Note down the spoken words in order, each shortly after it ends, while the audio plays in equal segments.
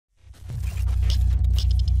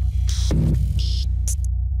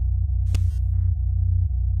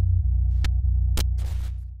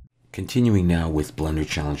Continuing now with Blender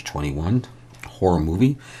Challenge 21, horror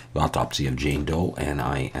movie, The Autopsy of Jane Doe, and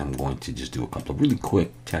I am going to just do a couple of really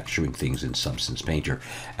quick texturing things in Substance Painter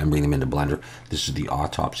and bring them into Blender. This is the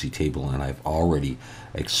Autopsy table, and I've already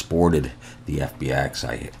exported the FBX.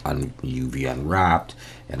 I UV unwrapped,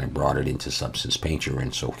 and I brought it into Substance Painter,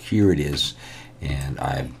 and so here it is, and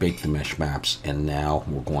I've baked the mesh maps, and now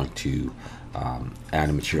we're going to add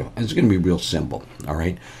a material. And it's going to be real simple, all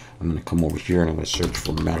right? I'm going to come over here and I'm going to search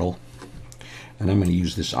for metal, and I'm going to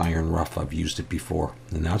use this iron rough. I've used it before,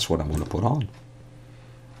 and that's what I'm going to put on.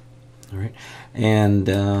 All right, and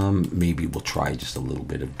maybe we'll try just a little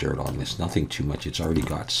bit of dirt on this. Nothing too much. It's already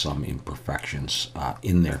got some imperfections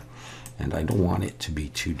in there, and I don't want it to be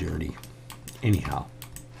too dirty anyhow.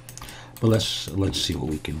 But let's see what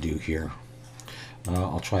we can do here.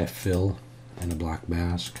 I'll try a fill and a black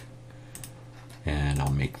mask, and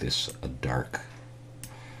I'll make this a dark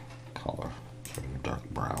color, sort of dark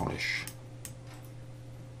brownish.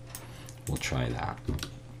 We'll try that,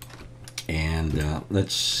 and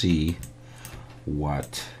let's see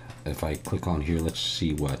what, if I click on here, let's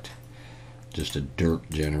see what just a dirt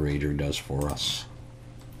generator does for us.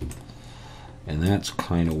 And that's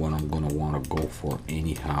kind of what I'm going to want to go for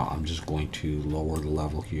anyhow. I'm just going to lower the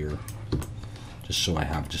level here, just so I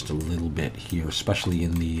have just a little bit here, especially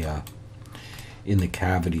in the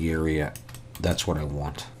cavity area. That's what I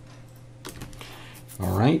want.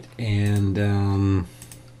 All right, and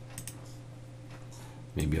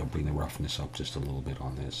maybe I'll bring the roughness up just a little bit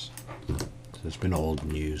on this. It's been old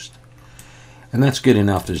and used, and that's good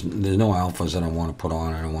enough. There's no alphas that I want to put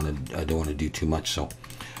on. I don't want to do too much. So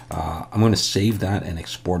I'm going to save that and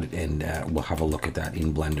export it, and we'll have a look at that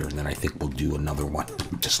in Blender, and then I think we'll do another one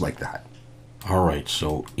just like that. All right,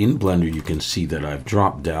 so in Blender you can see that I've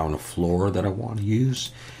dropped down a floor that I want to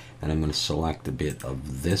use. And I'm going to select a bit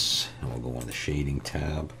of this, and we'll go on the shading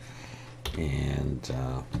tab, and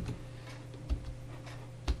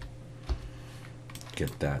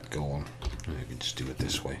get that going. I can just do it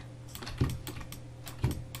this way.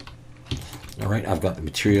 All right, I've got the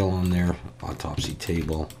material on there, Autopsy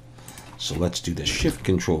table. So let's do the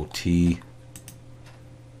Shift-Control-T,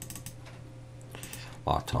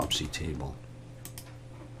 Autopsy table.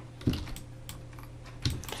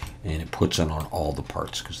 And it puts it on all the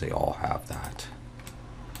parts because they all have that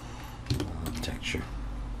texture,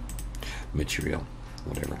 material,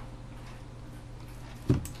 whatever.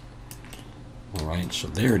 All right, so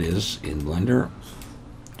there it is in Blender.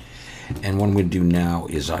 And what I'm going to do now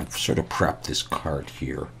is I've sort of prepped this card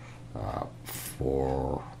here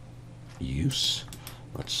for use.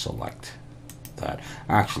 Let's select that.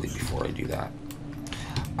 Actually, before I do that,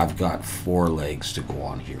 I've got 4 legs to go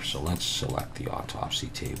on here, so let's select the Autopsy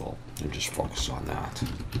table and just focus on that.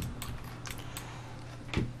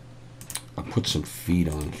 I'll put some feet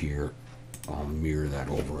on here. I'll mirror that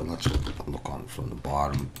over, and let's look on from the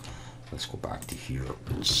bottom. Let's go back to here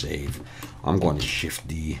and save. I'm going to Shift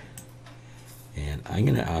D, and I'm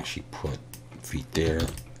going to actually put feet there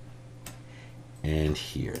and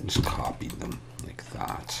here, and just copy them like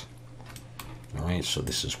that. All right, so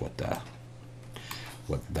this is what that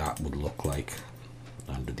would look like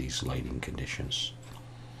under these lighting conditions.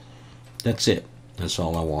 That's it. That's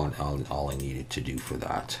all I want, all I needed to do for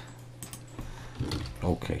that.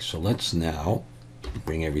 Okay, so let's now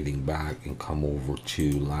bring everything back and come over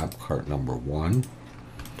to lab cart number 1.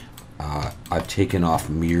 I've taken off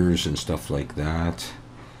mirrors and stuff like that.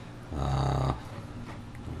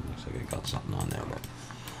 Looks like I got something on there, but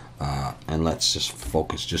and let's just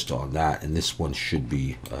focus just on that, and this one should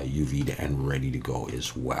be UV'd and ready to go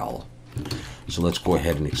as well. So let's go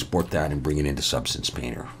ahead and export that and bring it into Substance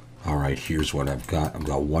Painter. All right, here's what I've got. I've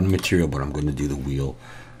got one material, but I'm going to do the wheel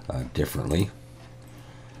differently.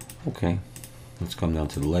 Okay, let's come down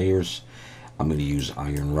to the layers. I'm going to use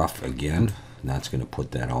iron rough again, and that's going to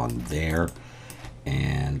put that on there.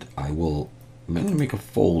 And I'm going to make a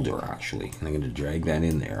folder actually, and I'm going to drag that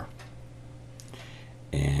in there.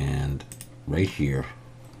 And right here,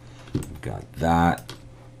 we've got that.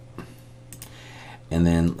 And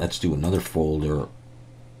then let's do another folder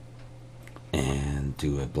and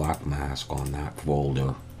do a black mask on that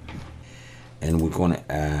folder. And we're going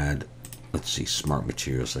to add, let's see, smart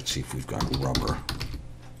materials. Let's see if we've got rubber.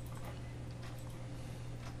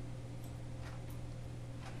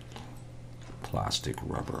 Plastic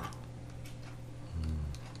rubber.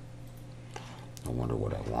 I wonder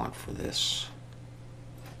what I want for this.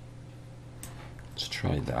 Let's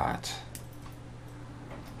try that.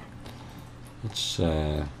 Let's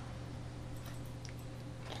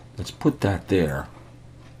put that there.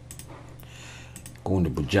 Go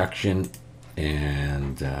into projection,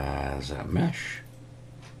 and is that mesh?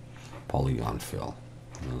 polygon fill.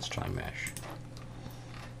 Let's try mesh.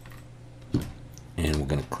 And we're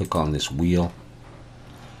going to click on this wheel,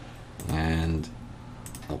 and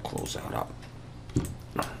we'll close that up.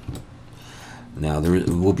 Now there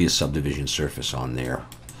will be a subdivision surface on there,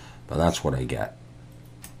 but that's what I get.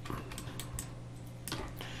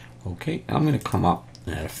 Okay, I'm going to come up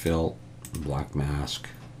and add a fill, black mask,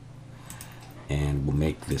 and we'll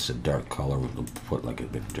make this a dark color. We'll put like a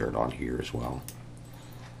bit of dirt on here as well.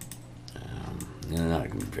 Not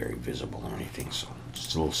going to be very visible or anything, so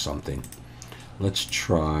just a little something. Let's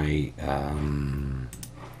try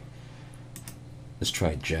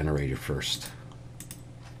generator first.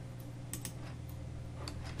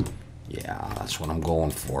 Yeah, that's what I'm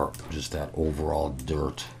going for. Just that overall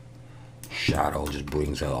dirt shadow just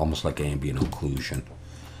brings out almost like ambient occlusion.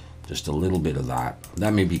 Just a little bit of that.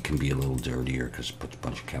 That maybe can be a little dirtier because it puts a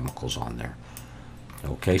bunch of chemicals on there.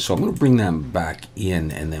 Okay, so I'm going to bring them back in,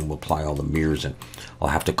 and then we'll apply all the mirrors, and I'll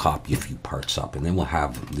have to copy a few parts up, and then we'll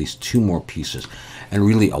have at least 2 more pieces. And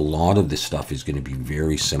really, a lot of this stuff is going to be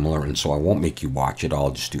very similar, and so I won't make you watch it all.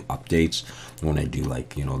 I'll just do updates when I do,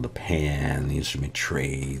 like, you know, the pan, the instrument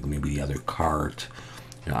tray, maybe the other cart.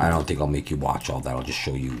 You know, I don't think I'll make you watch all that. I'll just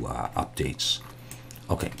show you updates.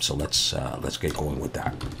 Okay, so let's get going with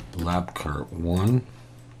that. Lab cart 1.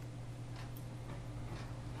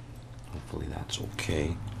 Hopefully that's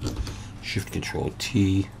okay. Shift Control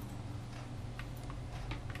T.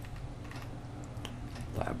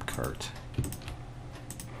 Lab cart.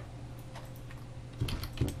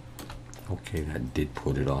 Okay, that did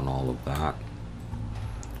put it on all of that.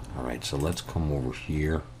 Alright, so let's come over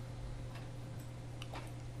here.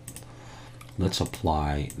 Let's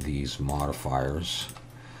apply these modifiers.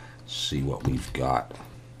 See what we've got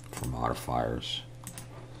for modifiers.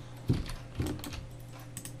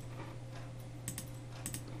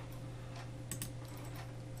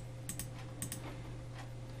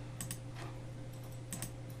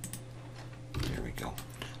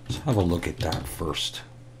 Have a look at that first.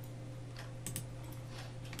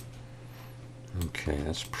 Okay,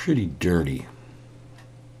 that's pretty dirty.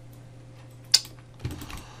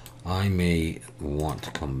 I may want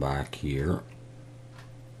to come back here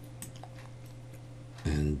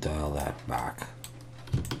and dial that back.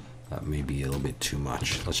 That may be a little bit too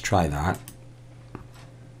much. Let's try that.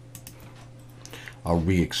 I'll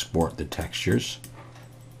re-export the textures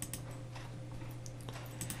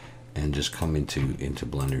and just come into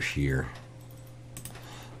Blender here.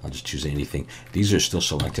 I'll just choose anything. These are still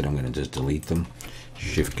selected. I'm going to just delete them.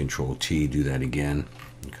 Shift Control T, do that again,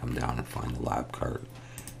 and come down and find the lab cart,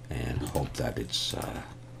 and hope that it's a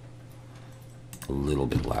little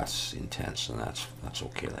bit less intense, and that's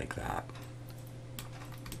okay like that.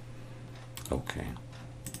 Okay.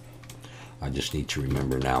 I just need to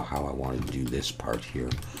remember now how I want to do this part here.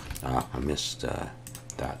 I missed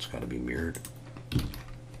that's got to be mirrored.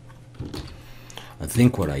 I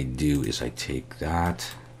think what I do is I take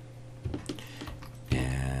that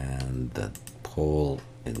and the pole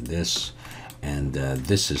in this, and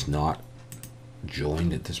this is not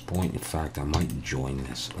joined at this point. In fact, I might join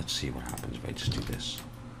this. Let's see what happens if I just do this.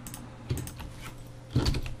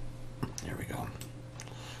 There we go.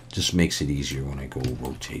 Just makes it easier when I go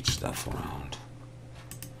rotate stuff around.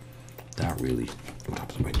 That really, what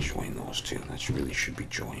happens if I join those two? That really should be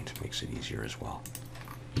joined. Makes it easier as well.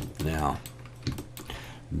 Now,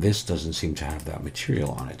 this doesn't seem to have that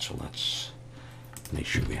material on it, so let's make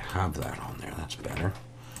sure we have that on there. That's better.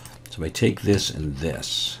 So if I take this and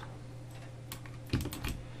this,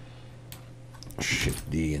 Shift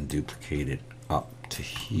D and duplicate it up to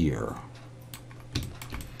here,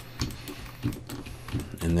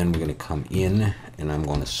 and then we're going to come in, and I'm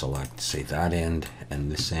going to select, say, that end and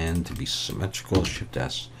this end to be symmetrical. Shift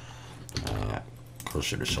S,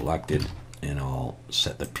 cursor to selected, and I'll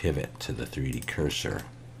set the pivot to the 3D cursor.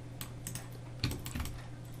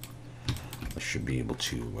 I should be able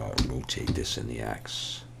to rotate this in the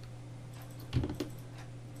X,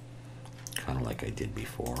 kind of like I did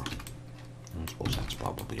before. I suppose that's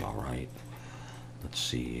probably all right. Let's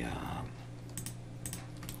see.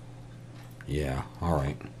 Yeah, all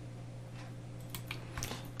right.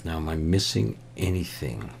 Now, am I missing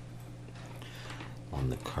anything on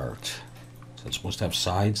the cart? Is it supposed to have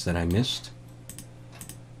sides that I missed?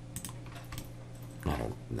 I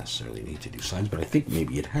don't necessarily need to do sides, but I think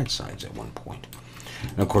maybe it had sides at one point.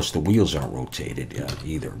 And of course, the wheels aren't rotated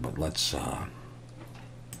either. But let's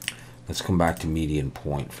come back to median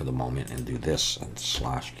point for the moment and do this and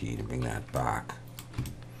slash key to bring that back.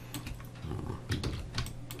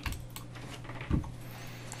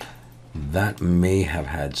 That may have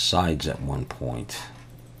had sides at one point.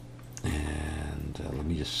 And let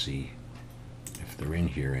me just see. they're in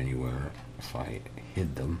here anywhere. If I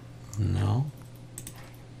hid them. No.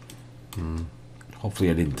 Hopefully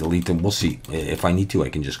I didn't delete them. We'll see. If I need to, I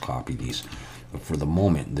can just copy these. But for the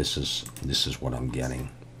moment, this is what I'm getting.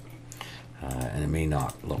 And it may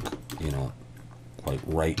not look, you know, quite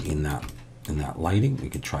right in that lighting. We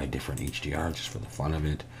could try different HDR just for the fun of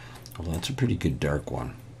it. Although that's a pretty good dark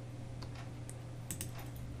one.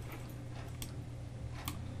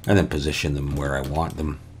 And then position them where I want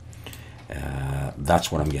them.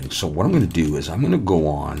 That's what I'm getting. So what I'm going to do is I'm going to go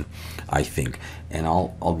on, I think, and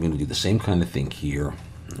I'm going to do the same kind of thing here,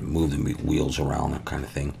 move the wheels around, that kind of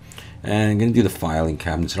thing. And I'm going to do the filing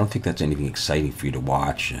cabinets. I don't think that's anything exciting for you to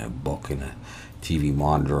watch. A book and a TV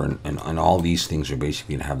monitor and all these things are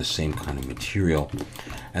basically going to have the same kind of material.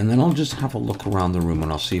 And then I'll just have a look around the room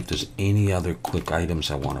and I'll see if there's any other quick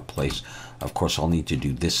items I want to place. Of course, I'll need to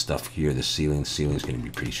do this stuff here. The ceiling is going to be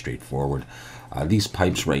pretty straightforward. These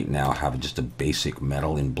pipes right now have just a basic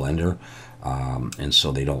metal in Blender, and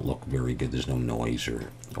so they don't look very good. There's no noise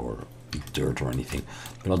or dirt or anything.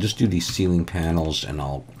 But I'll just do these ceiling panels and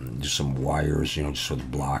I'll do some wires, you know, just with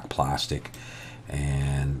black plastic,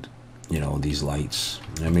 and you know, these lights,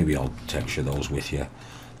 and maybe I'll texture those with you,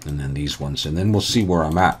 and then these ones, and then we'll see where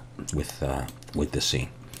I'm at with the scene.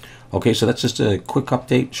 Okay, so that's just a quick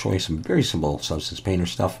update showing some very simple Substance Painter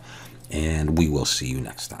stuff, and we will see you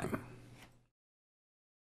next time.